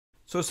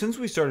So since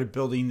we started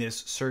building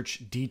this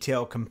search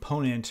detail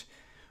component,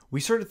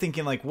 we started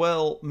thinking like,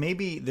 well,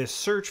 maybe this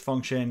search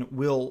function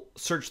will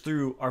search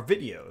through our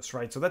videos,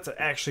 right? So that's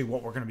actually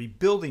what we're going to be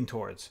building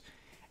towards.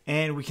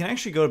 And we can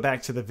actually go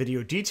back to the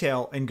video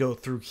detail and go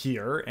through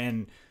here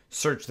and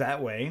search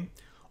that way.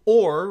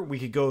 Or we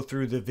could go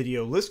through the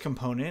video list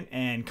component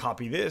and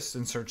copy this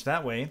and search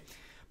that way.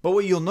 But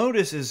what you'll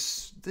notice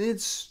is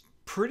it's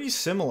pretty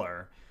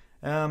similar.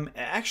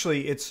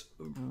 Actually, it's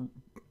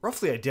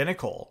roughly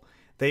identical.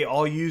 They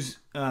all use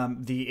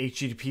the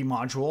HTTP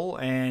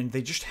module, and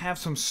they just have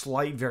some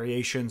slight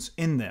variations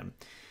in them.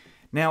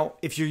 Now,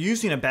 if you're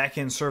using a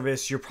backend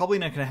service, you're probably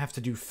not going to have to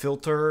do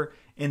filter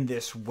in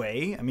this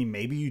way. I mean,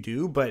 maybe you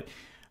do, but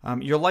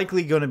you're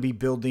likely going to be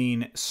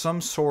building some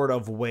sort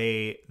of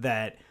way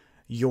that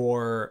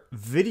your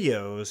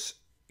videos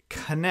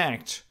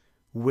connect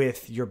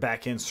with your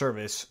backend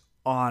service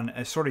on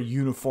a sort of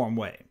uniform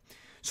way.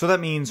 So that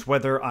means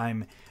whether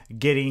I'm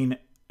getting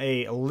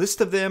a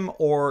list of them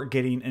or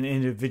getting an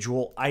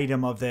individual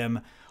item of them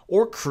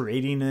or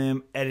creating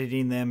them,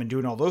 editing them, and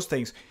doing all those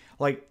things,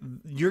 like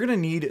you're going to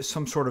need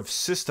some sort of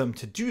system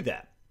to do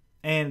that.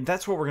 And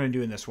that's what we're going to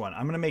do in this one.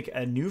 I'm going to make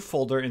a new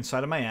folder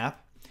inside of my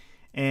app,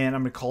 and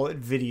I'm going to call it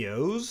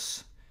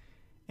videos.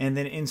 And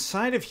then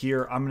inside of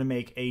here, I'm going to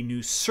make a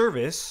new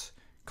service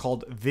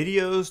called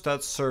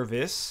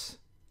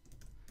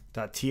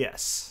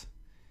videos.service.ts.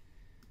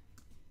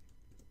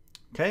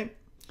 Okay.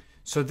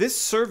 So this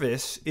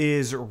service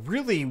is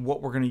really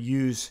what we're going to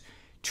use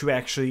to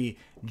actually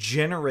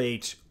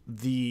generate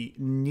the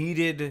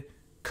needed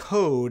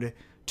code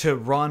to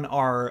run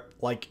our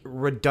like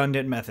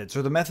redundant methods,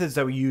 or the methods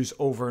that we use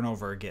over and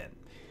over again.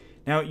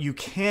 Now you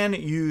can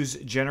use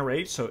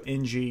generate, so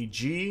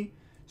ngg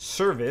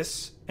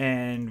service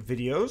and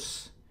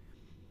videos.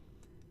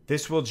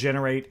 This will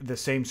generate the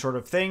same sort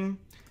of thing,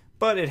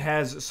 but it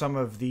has some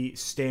of the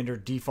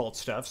standard default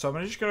stuff. So I'm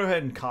going to just go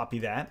ahead and copy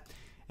that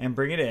and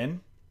bring it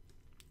in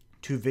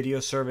to video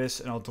service,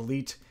 and I'll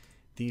delete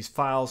these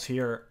files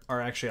here,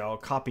 or actually I'll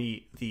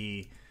copy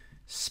the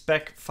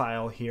spec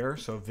file here.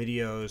 So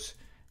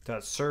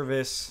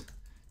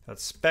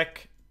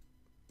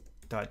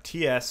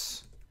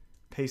videos.service.spec.ts,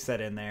 paste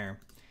that in there,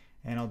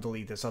 and I'll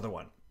delete this other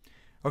one.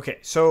 Okay,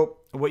 so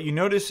what you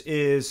notice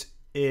is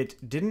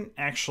it didn't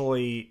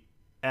actually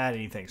add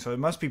anything, so it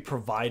must be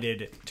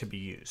provided to be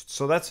used.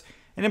 So that's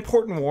an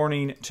important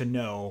warning to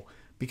know,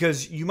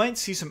 because you might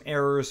see some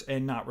errors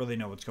and not really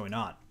know what's going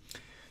on.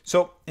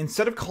 So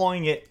instead of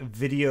calling it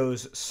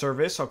videos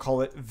service, I'll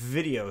call it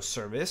video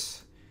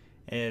service.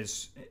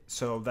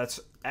 So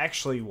that's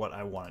actually what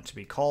I want it to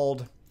be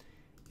called.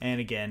 And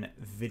again,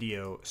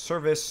 video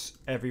service.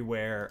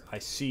 Everywhere I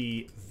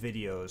see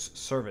videos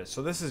service.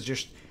 So this is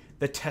just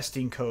the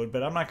testing code,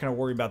 but I'm not going to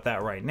worry about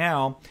that right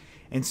now.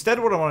 Instead,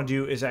 what I want to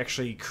do is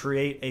actually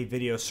create a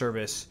video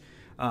service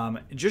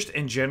just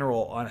in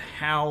general on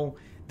how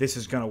this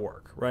is going to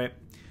work, right?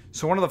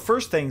 So one of the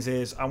first things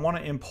is I want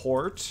to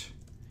import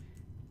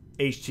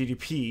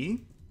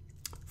HTTP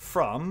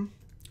from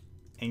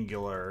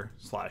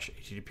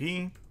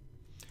Angular/HTTP.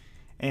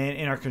 And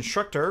in our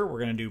constructor, we're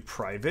going to do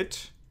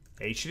private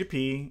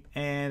HTTP,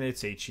 and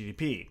it's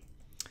HTTP.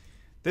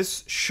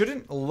 This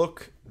shouldn't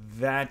look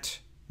that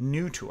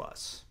new to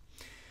us.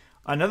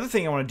 Another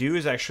thing I want to do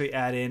is actually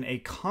add in a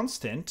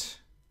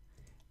constant,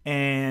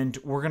 and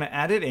we're going to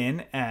add it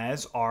in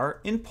as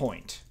our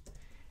endpoint.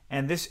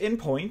 And this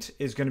endpoint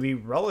is going to be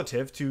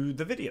relative to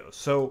the video.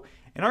 So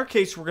in our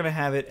case, we're going to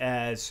have it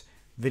as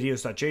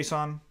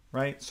videos.json,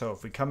 right? So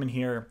if we come in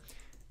here,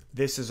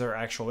 this is our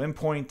actual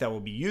endpoint that we'll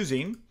be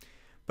using.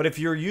 But if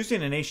you're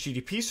using an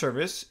HTTP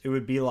service, it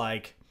would be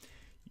like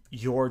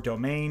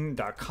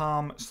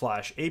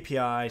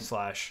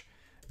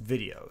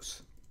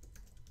yourdomain.com/API/videos.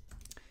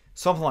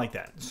 Something like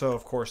that. So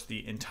of course,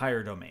 the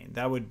entire domain.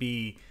 That would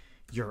be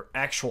your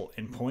actual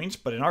endpoint,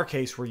 but in our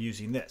case, we're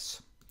using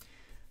this.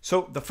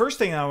 So the first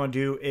thing I want to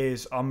do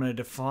is I'm going to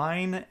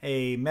define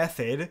a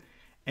method,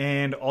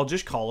 and I'll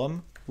just call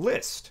them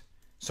list.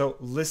 So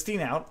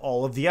listing out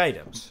all of the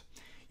items.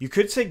 You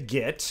could say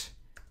get,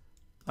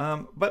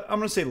 but I'm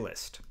going to say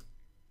list.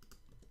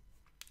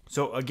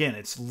 So again,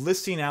 it's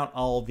listing out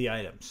all of the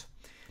items.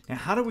 Now,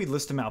 how do we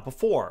list them out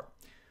before?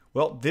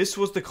 Well, this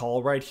was the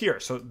call right here.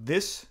 So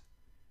this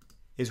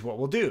is what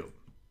we'll do.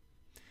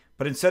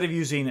 But instead of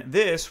using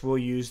this, we'll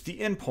use the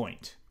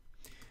endpoint.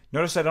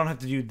 Notice I don't have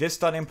to do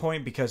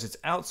this.endpoint because it's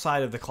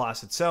outside of the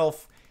class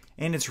itself,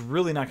 and it's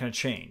really not going to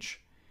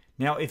change.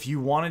 Now, if you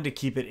wanted to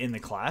keep it in the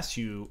class,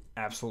 you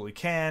absolutely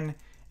can,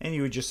 and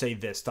you would just say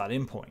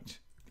this.endpoint.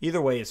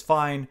 Either way is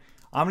fine.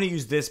 I'm going to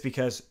use this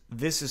because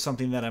this is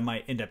something that I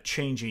might end up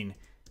changing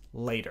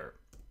later.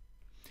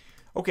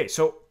 Okay,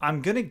 so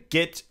I'm going to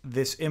get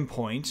this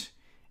endpoint,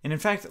 and in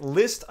fact,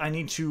 list, I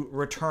need to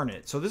return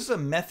it. So this is a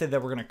method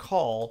that we're going to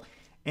call,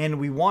 and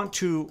we want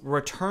to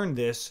return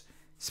this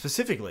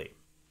specifically.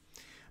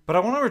 But I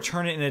want to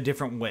return it in a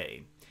different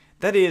way.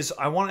 That is,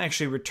 I want to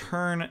actually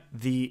return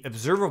the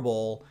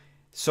observable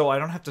so I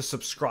don't have to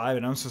subscribe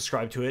and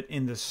unsubscribe to it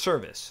in the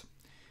service.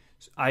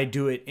 I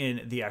do it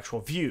in the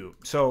actual view.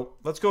 So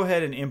let's go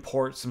ahead and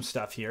import some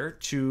stuff here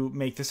to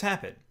make this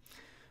happen.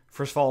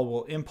 First of all,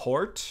 we'll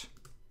import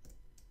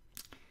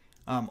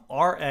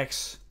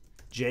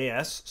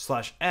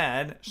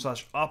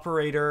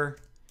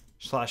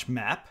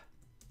rxjs/add/operator/map.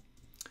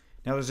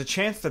 Now there's a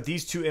chance that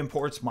these two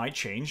imports might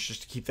change,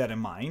 just to keep that in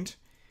mind.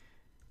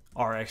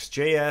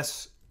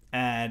 rxjs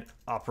add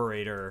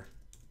operator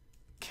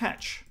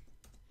catch.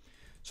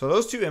 So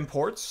those two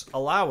imports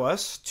allow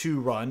us to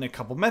run a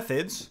couple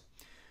methods.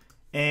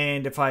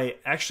 And if I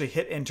actually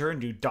hit enter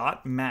and do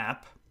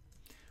 .map,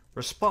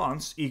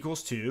 response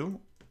equals to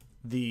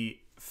the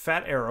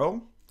fat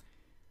arrow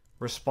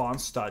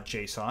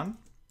response.json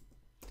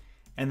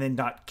and then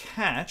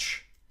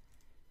 .catch,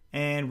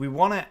 and we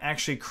want to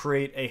actually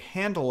create a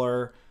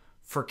handler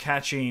for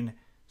catching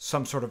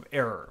some sort of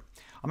error.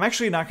 I'm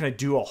actually not going to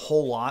do a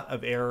whole lot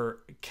of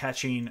error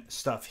catching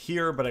stuff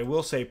here, but I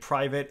will say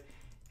private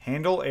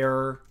handle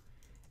error,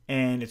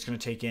 and it's going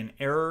to take in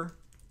error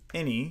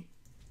any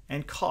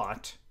and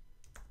caught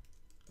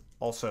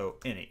also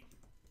any.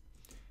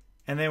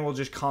 And then we'll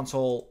just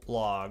console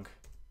log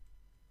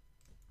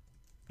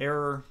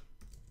error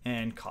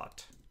and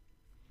caught.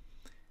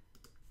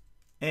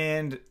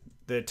 And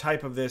the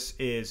type of this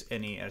is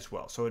any as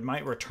well. So it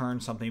might return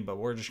something, but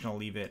we're just going to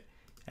leave it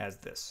as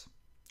this.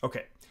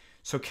 Okay,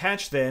 so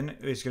catch then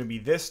is going to be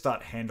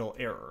this.handle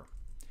error.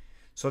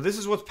 So this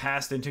is what's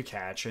passed into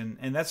catch, and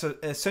that's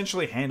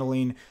essentially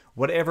handling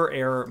whatever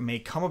error may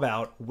come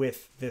about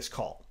with this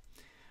call.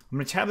 I'm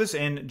going to tab this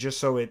in just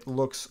so it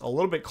looks a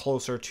little bit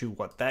closer to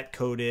what that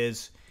code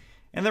is.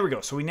 And there we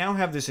go. So we now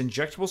have this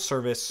injectable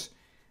service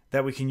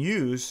that we can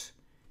use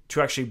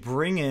to actually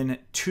bring in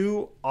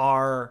to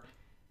our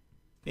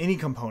any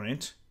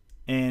component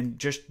and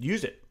just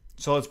use it.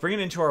 So let's bring it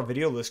into our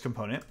video list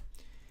component.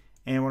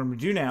 And what I'm going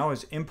to do now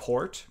is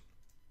import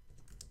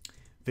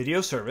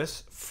video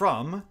service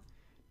from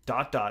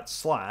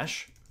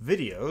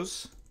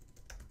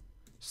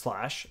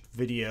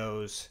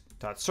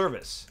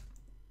 /videos/videos.service.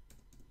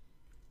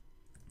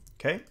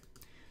 Okay,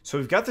 so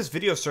we've got this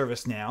video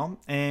service now,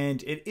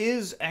 and it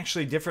is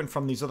actually different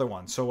from these other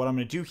ones. So what I'm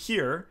going to do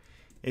here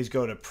is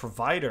go to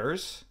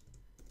providers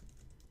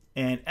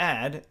and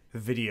add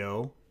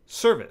video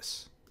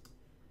service.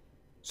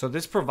 So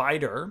this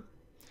provider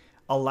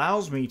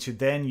allows me to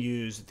then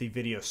use the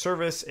video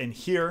service, and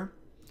here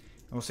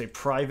we'll say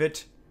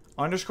private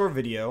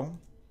 _video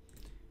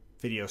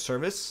video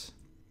service.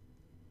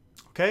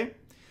 Okay,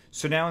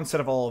 so now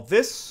instead of all of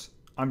this,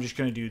 I'm just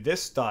going to do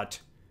this dot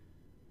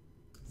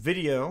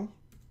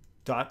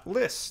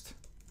video.list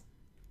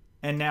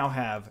and now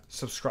have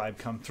subscribe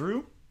come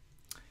through.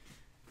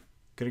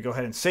 Going to go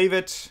ahead and save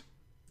it.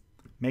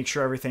 Make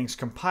sure everything's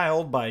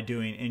compiled by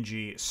doing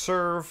ng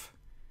serve.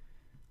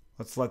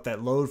 Let's let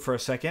that load for a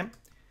second.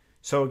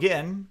 So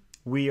again,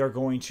 we are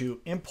going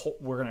to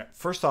import, we're going to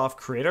first off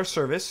create our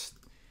service.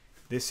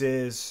 This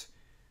is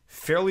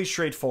fairly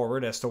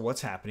straightforward as to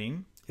what's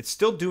happening. It's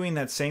still doing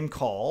that same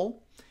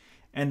call,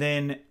 and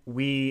then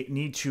we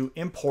need to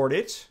import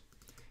it.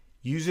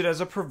 Use it as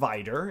a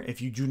provider.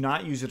 If you do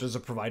not use it as a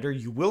provider,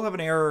 you will have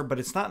an error, but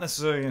it's not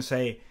necessarily going to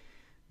say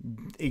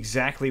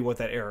exactly what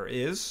that error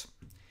is.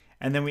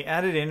 And then we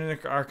add it in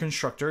our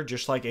constructor,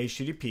 just like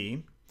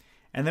HTTP.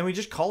 And then we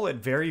just call it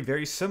very,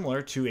 very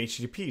similar to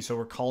HTTP. So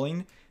we're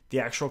calling the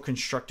actual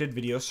constructed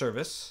video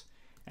service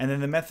and then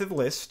the method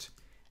list,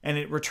 and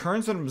it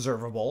returns an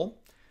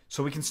observable.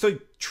 So we can still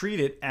treat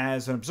it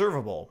as an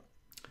observable.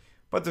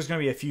 But there's going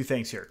to be a few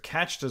things here.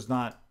 Catch does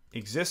not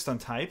exist on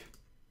type.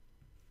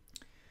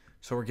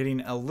 So we're getting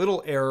a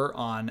little error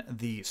on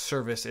the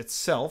service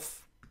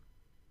itself.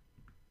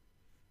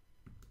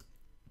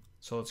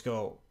 So let's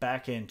go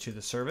back into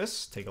the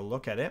service, take a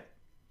look at it.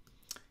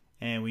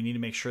 And we need to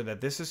make sure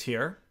that this is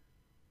here,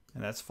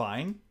 and that's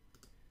fine.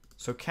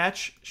 So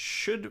catch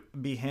should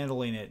be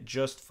handling it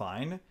just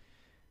fine.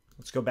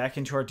 Let's go back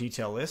into our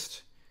detail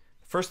list.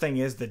 The first thing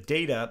is the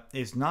data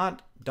is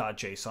not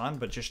 .json,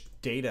 but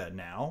just data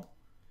now.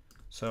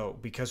 So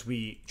because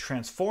we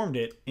transformed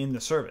it in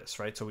the service,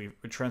 right? So we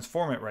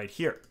transform it right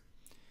here.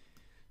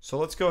 So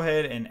let's go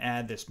ahead and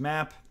add this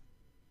map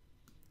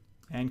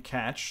and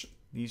catch.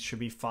 These should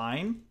be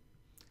fine.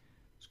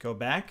 Let's go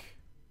back.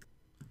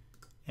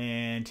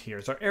 And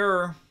here's our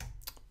error.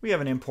 We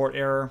have an import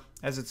error,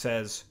 as it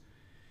says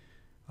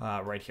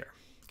right here.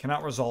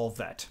 Cannot resolve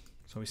that.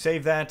 So we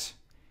save that,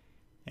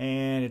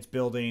 and it's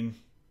building,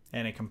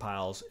 and it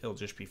compiles. It'll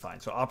just be fine.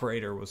 So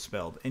operator was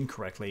spelled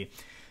incorrectly.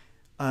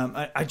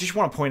 I just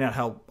want to point out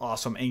how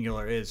awesome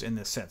Angular is in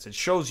this sense. It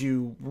shows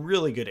you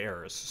really good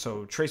errors.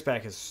 So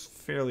traceback is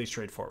fairly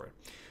straightforward.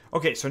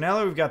 Okay, so now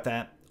that we've got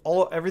that,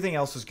 everything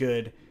else is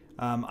good.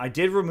 I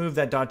did remove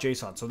that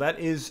 .json, so that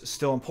is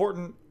still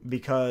important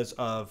because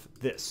of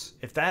this.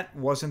 If that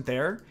wasn't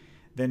there,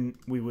 then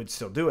we would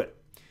still do it.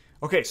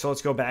 Okay, so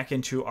let's go back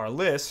into our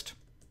list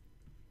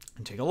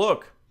and take a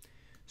look.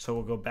 So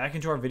we'll go back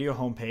into our video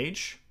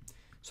homepage.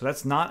 So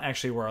that's not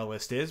actually where our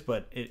list is,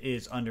 but it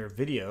is under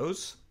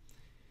videos.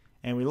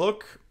 And we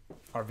look,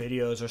 our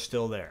videos are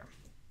still there.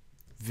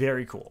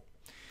 Very cool.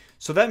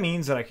 So that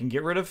means that I can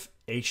get rid of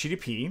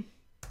HTTP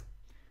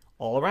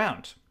all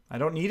around. I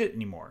don't need it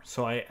anymore.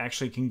 So I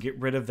actually can get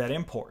rid of that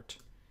import.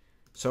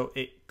 So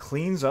it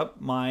cleans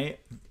up my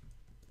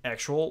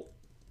actual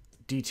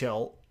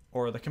detail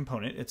or the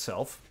component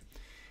itself.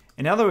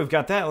 And now that we've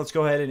got that, let's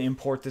go ahead and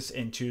import this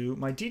into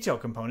my detail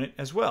component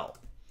as well.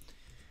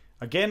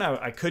 Again,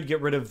 I could get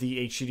rid of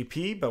the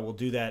HTTP, but we'll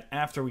do that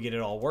after we get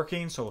it all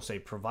working. So we'll say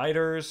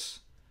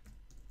providers.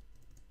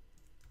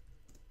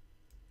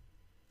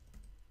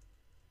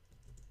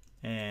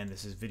 And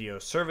this is video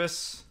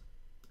service.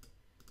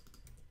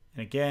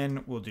 And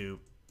again, we'll do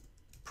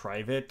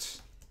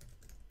private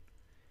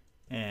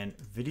and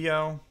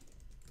video.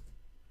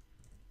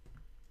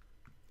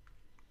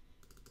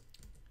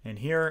 And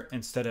here,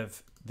 instead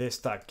of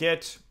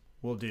this.get,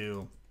 we'll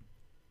do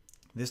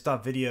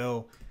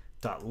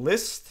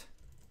this.video.list.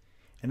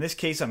 In this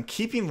case, I'm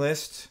keeping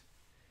list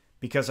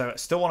because I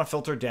still want to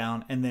filter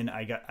down, and then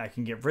I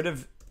can get rid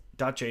of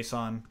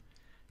 .json,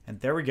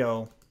 and there we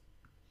go.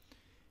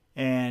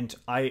 And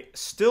I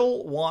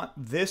still want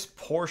this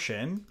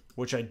portion,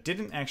 which I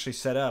didn't actually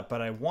set up,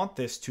 but I want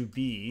this to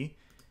be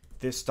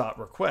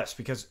this.request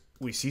because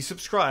we see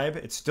subscribe.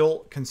 It's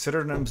still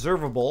considered an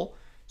observable,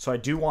 so I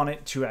do want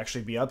it to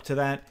actually be up to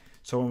that.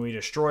 So when we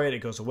destroy it, it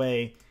goes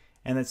away.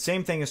 And the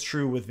same thing is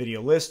true with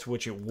video list,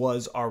 which it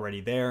was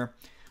already there.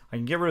 I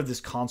can get rid of this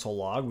console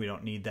log. We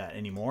don't need that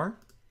anymore.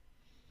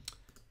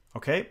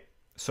 Okay,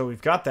 so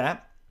we've got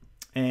that.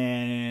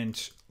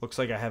 And looks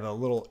like I have a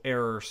little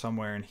error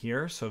somewhere in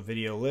here. So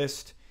video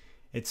list,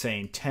 it's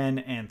saying 10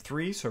 and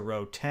 3. So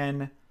row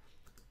 10,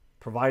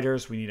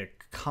 providers, we need a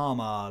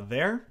comma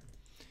there.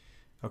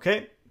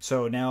 Okay,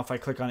 so now if I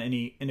click on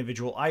any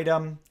individual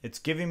item, it's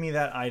giving me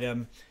that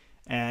item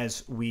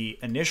as we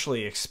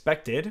initially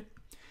expected.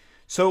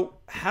 So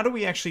how do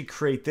we actually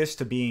create this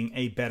to being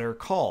a better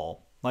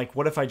call? Like,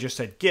 what if I just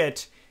said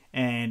get,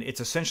 and it's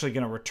essentially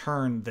going to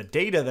return the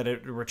data that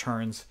it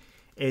returns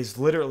is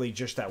literally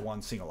just that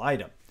one single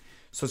item.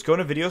 So let's go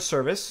to video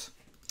service,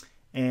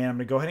 and I'm going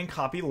to go ahead and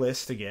copy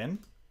list again,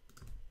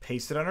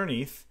 paste it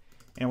underneath,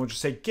 and we'll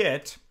just say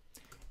get,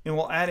 and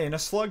we'll add in a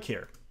slug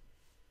here.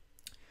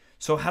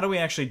 So how do we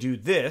actually do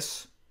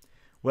this?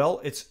 Well,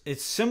 it's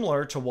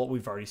similar to what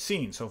we've already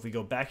seen. So if we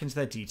go back into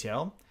that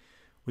detail,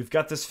 we've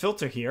got this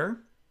filter here.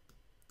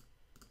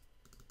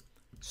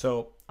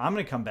 So I'm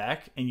going to come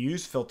back and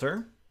use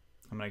filter.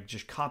 I'm going to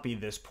just copy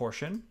this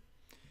portion.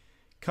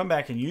 Come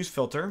back and use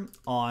filter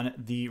on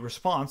the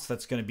response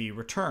that's going to be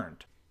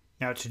returned.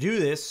 Now to do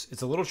this,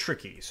 it's a little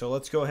tricky. So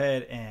let's go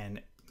ahead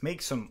and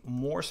make some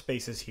more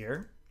spaces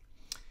here.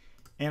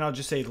 And I'll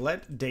just say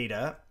let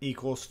data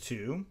equals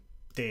to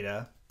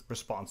data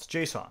response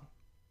JSON,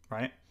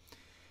 right?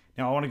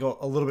 Now I want to go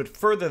a little bit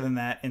further than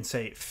that and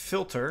say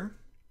filter.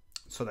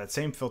 So that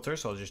same filter,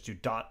 so I'll just do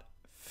dot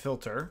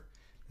filter.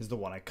 This is the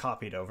one I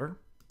copied over.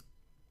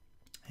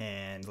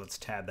 And let's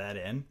tab that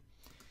in.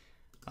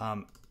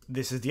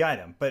 This is the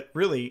item, but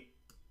really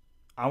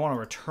I want to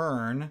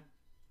return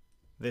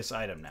this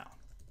item now.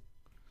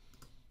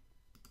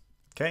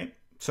 Okay,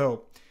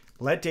 so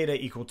let data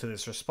equal to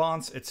this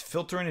response. It's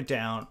filtering it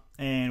down,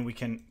 and we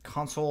can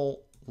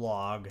console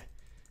log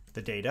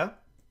the data,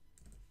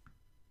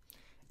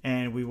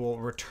 and we will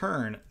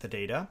return the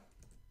data.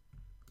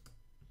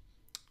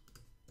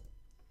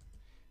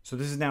 So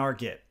this is now our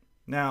get.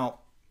 Now,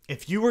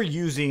 if you were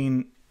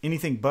using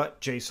anything but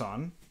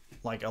JSON,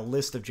 like a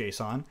list of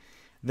JSON,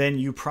 then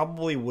you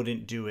probably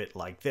wouldn't do it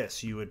like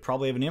this. You would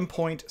probably have an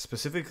endpoint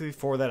specifically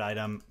for that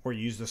item, or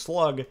use the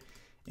slug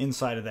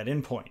inside of that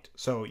endpoint.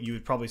 So you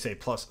would probably say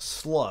plus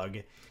slug,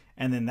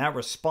 and then that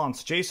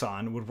response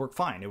JSON would work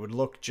fine. It would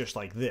look just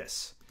like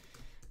this.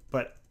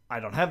 But I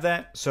don't have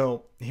that,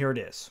 so here it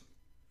is.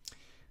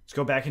 Let's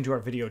go back into our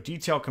video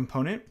detail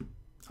component,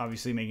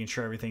 obviously making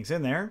sure everything's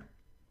in there.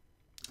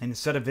 And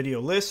instead of video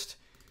list,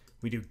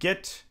 we do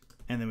get,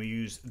 and then we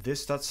use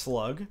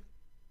this.slug,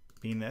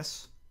 being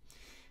this.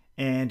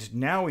 And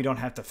now we don't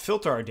have to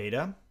filter our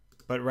data,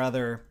 but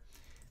rather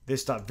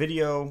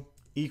this.video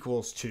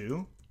equals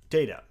to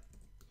data.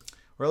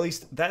 Or at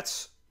least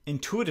that's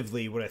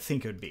intuitively what I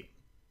think it would be.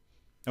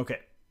 Okay,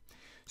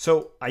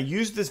 so I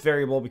use this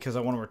variable because I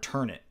want to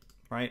return it,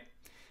 right?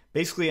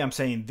 Basically, I'm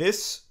saying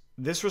this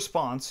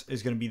response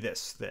is going to be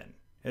this then.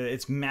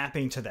 It's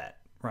mapping to that,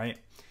 right?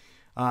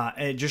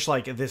 And just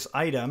like this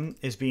item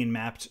is being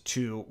mapped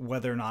to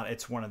whether or not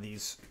it's one of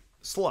these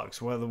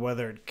slugs,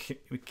 whether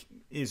it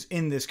is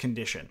in this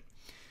condition.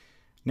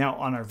 Now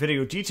on our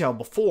video detail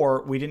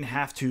before, we didn't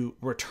have to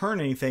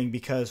return anything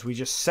because we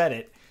just set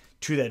it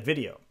to that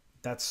video.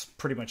 That's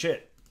pretty much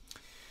it.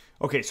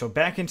 Okay, so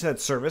back into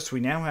that service, we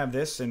now have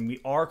this, and we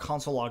are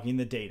console logging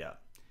the data.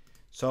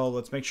 So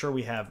let's make sure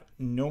we have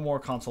no more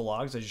console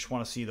logs. I just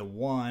want to see the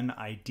one,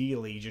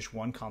 ideally just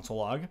one console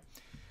log.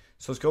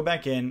 So let's go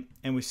back in,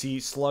 and we see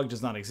slug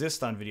does not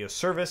exist on video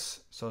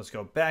service. So let's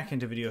go back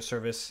into video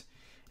service,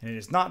 and it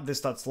is not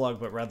this.slug,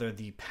 but rather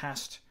the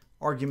past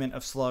argument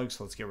of slug.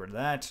 So let's get rid of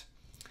that.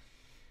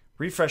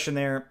 Refresh in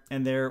there,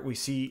 and there we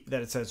see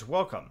that it says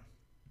welcome.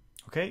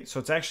 Okay, so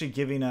it's actually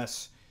giving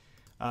us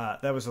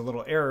that was a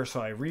little error,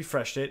 so I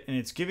refreshed it, and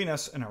it's giving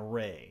us an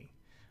array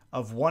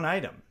of one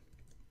item.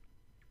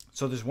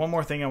 So there's one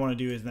more thing I want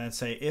to do, is then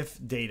say if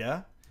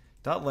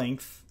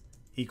data.length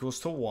equals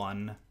to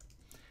 1,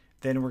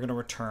 then we're going to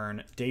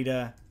return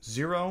data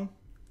 0.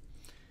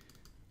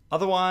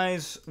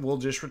 Otherwise, we'll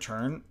just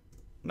return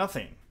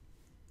nothing.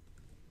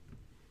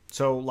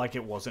 So like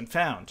it wasn't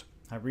found.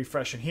 I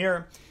refresh in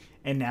here,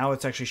 and now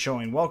it's actually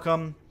showing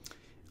welcome.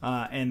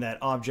 And that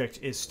object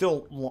is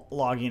still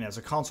logging as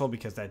a console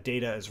because that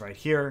data is right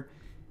here.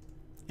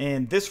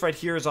 And this right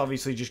here is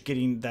obviously just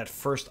getting that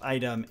first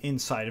item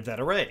inside of that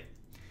array.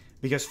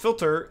 Because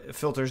filter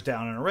filters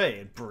down an array.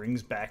 It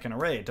brings back an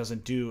array. It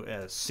doesn't do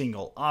a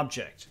single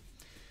object.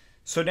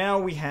 So now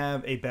we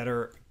have a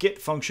better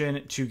get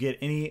function to get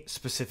any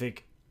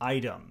specific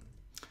item.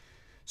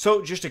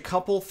 So just a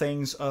couple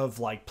things of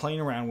like playing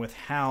around with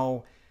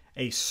how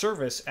a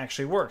service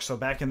actually works. So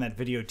back in that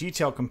video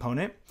detail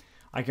component,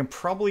 I can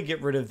probably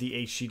get rid of the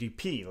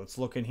HTTP. Let's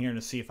look in here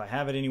to see if I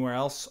have it anywhere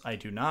else. I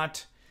do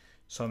not.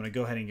 So I'm going to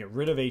go ahead and get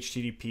rid of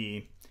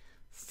HTTP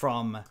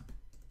from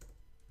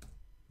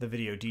the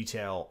video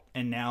detail.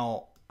 And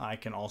now I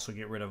can also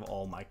get rid of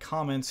all my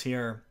comments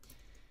here.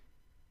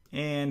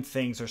 And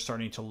things are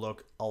starting to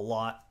look a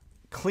lot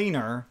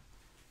cleaner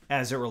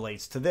as it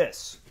relates to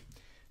this.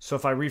 So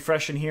if I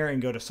refresh in here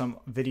and go to some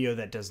video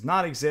that does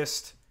not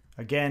exist,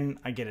 again,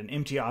 I get an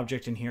empty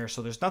object in here,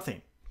 so there's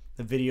nothing.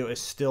 The video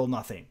is still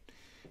nothing.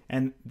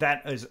 And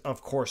that is,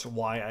 of course,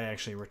 why I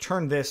actually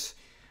returned this.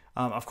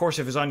 Of course,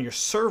 if it's on your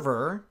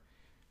server,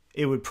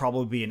 it would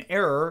probably be an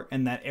error,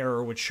 and that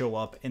error would show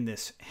up in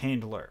this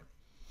handler.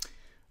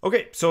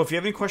 Okay, so if you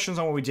have any questions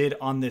on what we did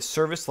on this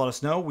service, let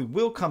us know. We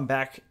will come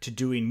back to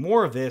doing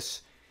more of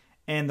this,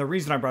 and the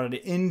reason I brought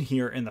it in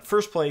here in the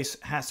first place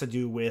has to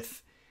do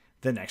with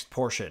the next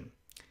portion.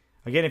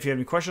 Again, if you have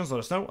any questions, let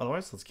us know.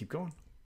 Otherwise, let's keep going.